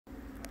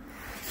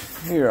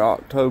Here,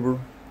 October,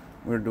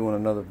 we're doing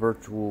another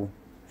virtual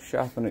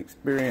shopping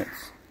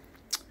experience.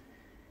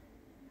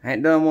 I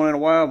ain't done one in a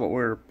while, but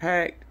we're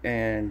packed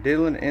and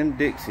Dylan and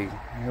Dixie.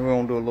 And we're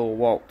gonna do a little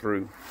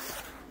walkthrough.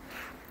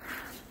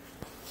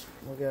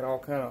 We got all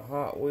kind of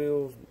Hot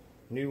Wheels,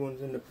 new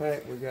ones in the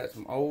pack. We got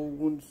some old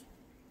ones.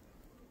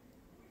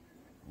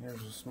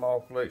 Here's a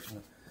small collection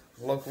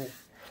of local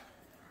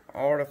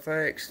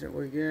artifacts that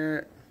we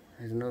got.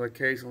 There's another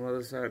case on the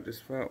other side of this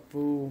felt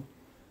pool.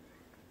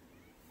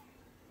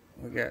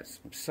 We got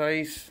some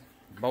safes,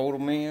 bolt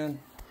them in,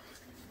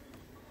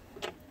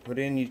 put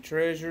in your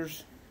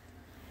treasures,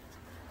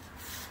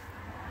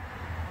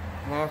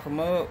 lock them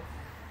up,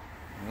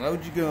 and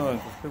load your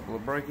guns because people are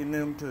breaking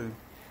them too.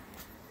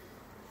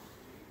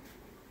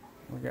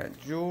 We got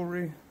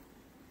jewelry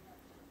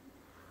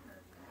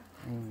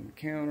on the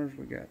counters.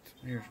 We got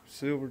here's some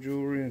silver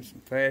jewelry and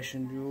some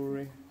fashion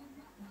jewelry.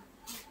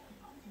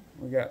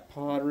 We got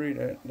pottery,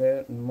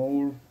 that and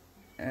more.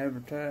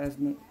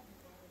 Advertisement.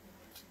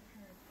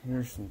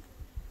 Here's some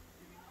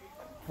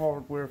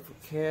hardware for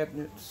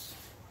cabinets.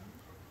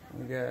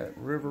 We got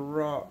river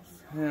rocks,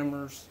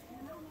 hammers.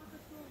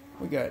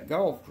 We got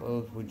golf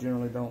clubs we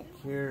generally don't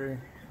carry.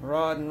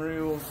 Rod and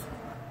reels.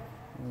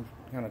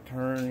 Kind of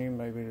turn you,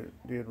 maybe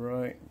it did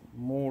right.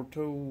 More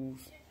tools.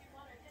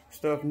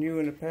 Stuff new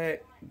in the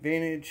pack,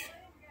 vintage.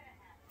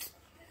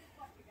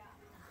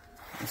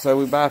 So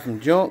we buy from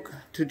junk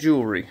to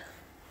jewelry.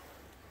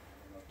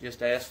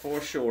 Just ask for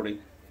a shorty.